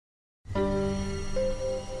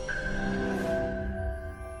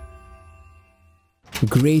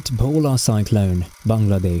Great Bhola Cyclone,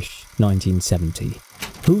 Bangladesh, 1970.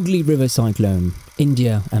 Hooghly River Cyclone,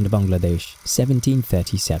 India and Bangladesh,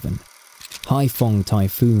 1737. Haiphong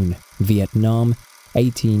Typhoon, Vietnam,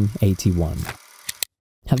 1881.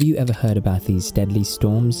 Have you ever heard about these deadly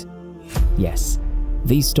storms? Yes.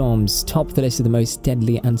 These storms top the list of the most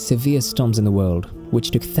deadly and severe storms in the world, which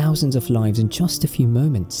took thousands of lives in just a few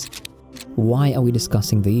moments. Why are we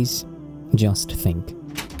discussing these? Just think.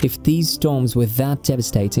 If these storms were that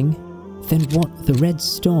devastating, then what the red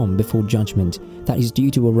storm before judgment that is due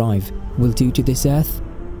to arrive will do to this earth?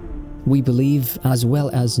 We believe, as well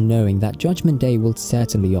as knowing, that Judgment Day will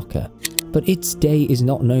certainly occur. But its day is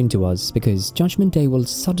not known to us because Judgment Day will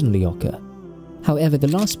suddenly occur. However, the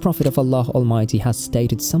last Prophet of Allah Almighty has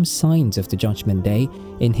stated some signs of the Judgment Day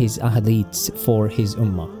in his Ahadiths for his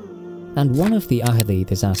ummah. And one of the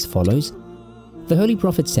Ahadith is as follows. The Holy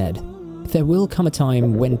Prophet said, "There will come a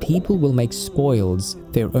time when people will make spoils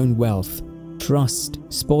their own wealth, trust,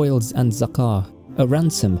 spoils and zakah, a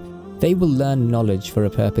ransom. They will learn knowledge for a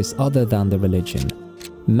purpose other than the religion.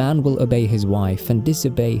 Man will obey his wife and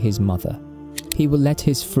disobey his mother. He will let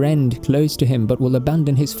his friend close to him but will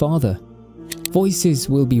abandon his father. Voices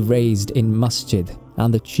will be raised in Masajid,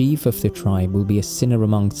 and the chief of the tribe will be a sinner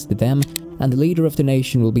amongst them, and the leader of the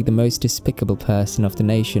nation will be the most despicable person of the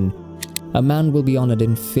nation. A man will be honored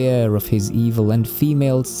in fear of his evil, and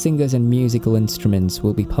female singers and musical instruments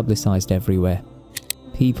will be publicized everywhere.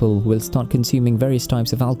 People will start consuming various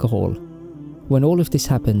types of alcohol. When all of this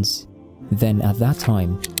happens, then at that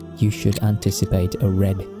time, you should anticipate a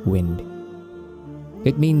red wind.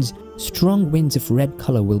 It means strong winds of red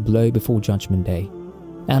color will blow before Judgment Day.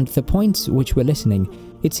 And the points which we're listening,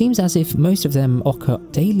 it seems as if most of them occur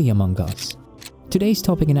daily among us. Today's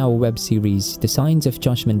topic in our web series, The Signs of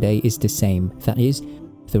Judgment Day, is the same, that is,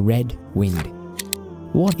 the red wind.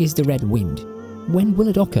 What is the red wind? When will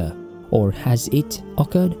it occur? Or has it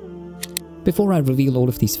occurred? Before I reveal all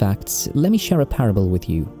of these facts, let me share a parable with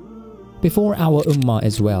you. Before our ummah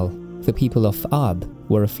as well, the people of Ad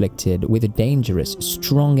were afflicted with a dangerous,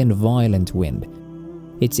 strong and violent wind.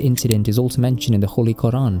 Its incident is also mentioned in the Holy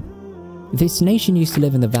Quran. This nation used to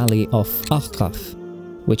live in the valley of Ahqaf,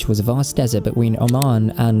 which was a vast desert between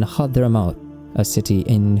Oman and Hadramaut, a city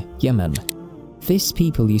in Yemen. This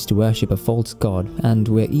people used to worship a false god and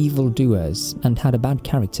were evildoers and had a bad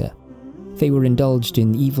character. They were indulged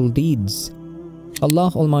in evil deeds.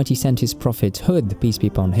 Allah Almighty sent His Prophet Hud, peace be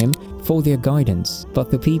upon him, for their guidance,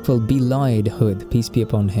 but the people belied Hud, peace be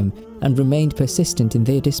upon him, and remained persistent in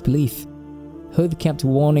their disbelief. Hud kept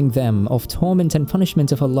warning them of torment and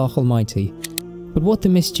punishment of Allah Almighty. But what the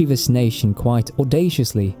mischievous nation quite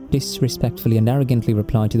audaciously, disrespectfully and arrogantly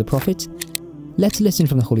replied to the Prophet? Let's listen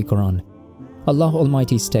from the Holy Quran. Allah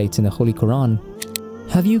Almighty states in the Holy Quran,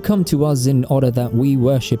 "Have you come to us in order that we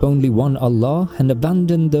worship only one Allah and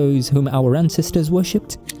abandon those whom our ancestors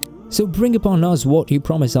worshipped? So bring upon us what you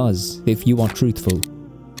promise us, if you are truthful."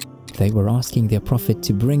 They were asking their Prophet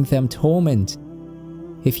to bring them torment.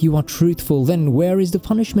 If you are truthful, then where is the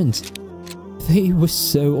punishment? They were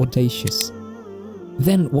so audacious.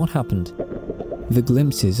 Then what happened? The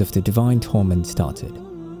glimpses of the divine torment started.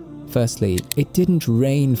 Firstly, it didn't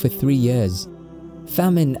rain for 3 years.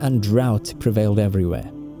 Famine and drought prevailed everywhere.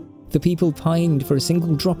 The people pined for a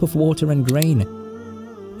single drop of water and grain.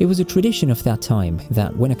 It was a tradition of that time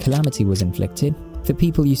that when a calamity was inflicted, the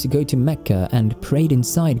people used to go to Mecca and prayed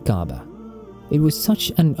inside Kaaba. It was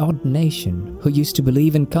such an odd nation who used to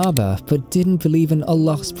believe in Kaaba but didn't believe in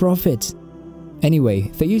Allah's Prophet. Anyway,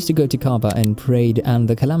 they used to go to Kaaba and prayed, and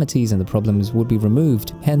the calamities and the problems would be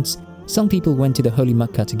removed. Hence, some people went to the Holy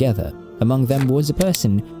Mecca together. Among them was a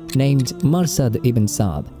person named Marsad ibn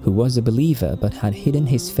Sa'd, who was a believer but had hidden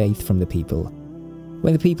his faith from the people.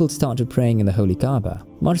 When the people started praying in the Holy Kaaba,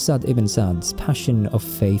 Marsad ibn Sa'd's passion of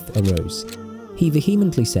faith arose. He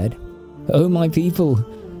vehemently said, "O my people,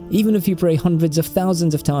 even if you pray hundreds of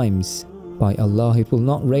thousands of times, by Allah it will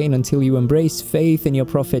not rain until you embrace faith in your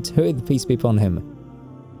Prophet Hud, peace be upon him."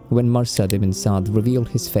 When Marsad ibn Sa'd revealed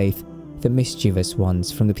his faith, the mischievous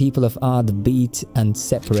ones from the people of Ad beat and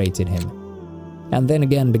separated him, and then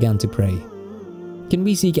again began to pray. Can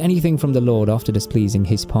we seek anything from the Lord after displeasing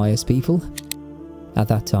His pious people? At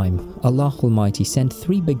that time, Allah Almighty sent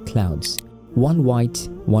 3 big clouds, one white,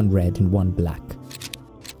 one red and one black.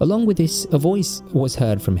 Along with this, a voice was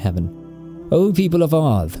heard from heaven. "O people of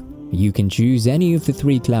Ad, you can choose any of the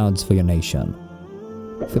 3 clouds for your nation."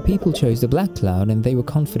 The people chose the black cloud, and they were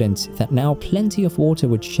confident that now plenty of water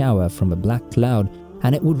would shower from a black cloud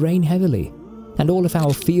and it would rain heavily, and all of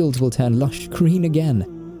our fields will turn lush green again.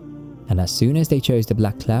 And as soon as they chose the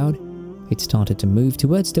black cloud, it started to move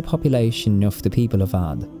towards the population of the people of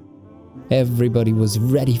Ad. Everybody was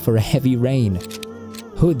ready for a heavy rain.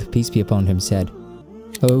 Hud, peace be upon him, said,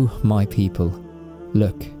 "O my people,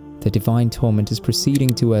 look, the divine torment is proceeding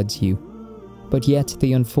towards you, but yet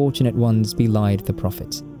the unfortunate ones belied the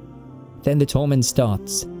prophet." Then the torment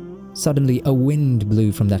starts. Suddenly a wind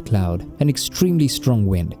blew from that cloud, an extremely strong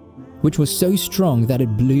wind, which was so strong that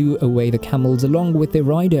it blew away the camels along with their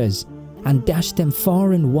riders and dashed them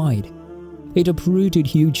far and wide. It uprooted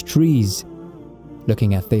huge trees.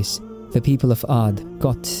 Looking at this, the people of Ad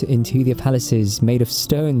got into their palaces made of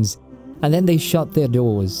stones, and then they shut their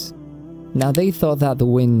doors. Now they thought that the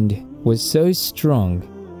wind was so strong,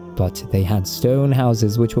 but they had stone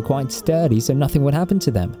houses which were quite sturdy, so nothing would happen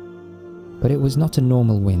to them. But it was not a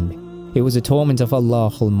normal wind. It was a torment of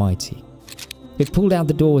Allah Almighty. It pulled out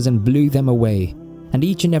the doors and blew them away, and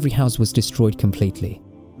each and every house was destroyed completely.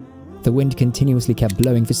 The wind continuously kept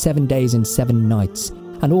blowing for 7 days and 7 nights,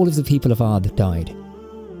 and all of the people of Ad died.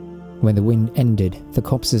 When the wind ended, the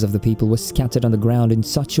corpses of the people were scattered on the ground in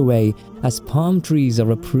such a way as palm trees are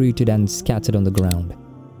uprooted and scattered on the ground.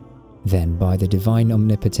 Then, by the divine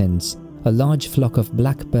omnipotence, a large flock of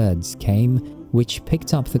black birds came, which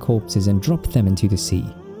picked up the corpses and dropped them into the sea.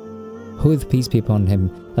 Hud, peace be upon him,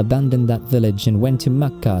 abandoned that village and went to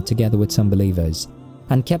Mecca together with some believers,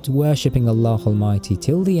 and kept worshipping Allah Almighty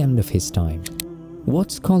till the end of his time.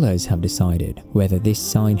 What scholars have decided whether this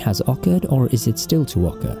sign has occurred or is it still to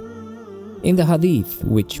occur? In the Hadith,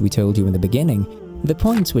 which we told you in the beginning, the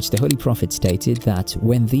points which the Holy Prophet stated that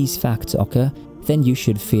when these facts occur, then you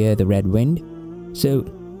should fear the red wind. So,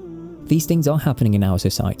 these things are happening in our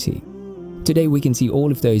society. Today we can see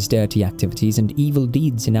all of those dirty activities and evil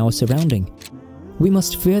deeds in our surrounding. We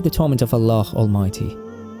must fear the torment of Allah Almighty.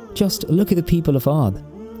 Just look at the people of Ad.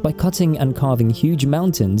 By cutting and carving huge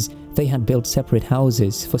mountains, they had built separate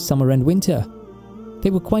houses for summer and winter. They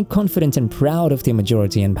were quite confident and proud of their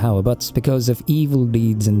majority and power, but because of evil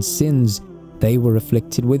deeds and sins, they were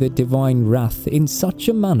afflicted with a divine wrath in such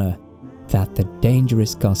a manner that the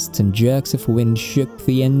dangerous gusts and jerks of wind shook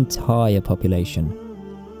the entire population.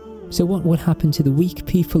 So what would happen to the weak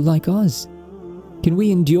people like us? Can we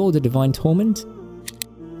endure the divine torment?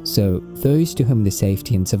 So those to whom the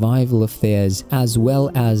safety and survival of theirs as well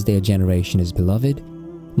as their generation is beloved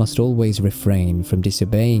must always refrain from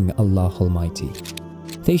disobeying Allah Almighty.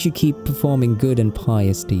 They should keep performing good and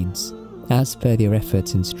pious deeds as per their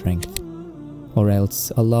efforts and strength, or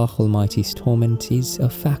else Allah Almighty's torment is a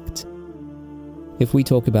fact. If we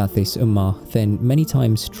talk about this ummah, then many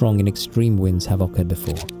times strong and extreme winds have occurred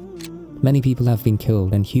before. Many people have been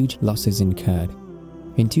killed and huge losses incurred.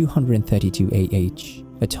 In 232 AH,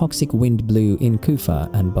 a toxic wind blew in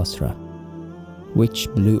Kufa and Basra, which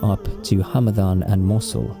blew up to Hamadan and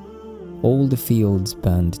Mosul. All the fields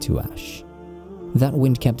burned to ash. That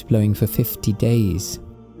wind kept blowing for 50 days.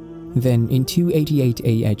 Then in 288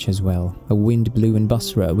 AH as well, a wind blew in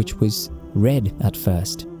Basra which was red at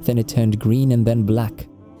first, then it turned green and then black.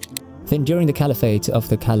 Then during the caliphate of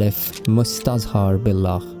the Caliph Mustazhar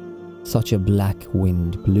Billah, such a black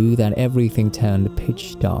wind blew that everything turned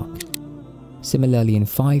pitch dark. Similarly in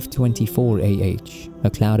 524 AH, a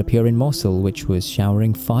cloud appeared in Mosul which was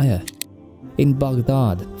showering fire. In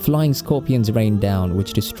Baghdad, flying scorpions rained down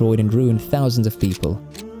which destroyed and ruined thousands of people.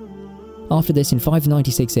 After this in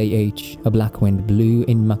 596 AH, a black wind blew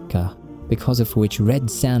in Mecca, because of which red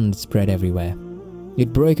sand spread everywhere.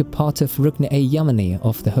 It broke a part of Rukn-e-Yamani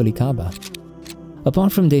of the Holy Kaaba.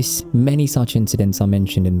 Apart from this, many such incidents are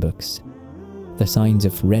mentioned in books. The signs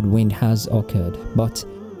of red wind has occurred, but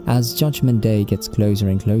as Judgment Day gets closer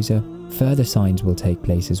and closer, further signs will take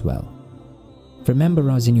place as well. Remember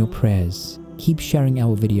us in your prayers, keep sharing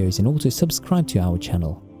our videos and also subscribe to our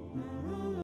channel.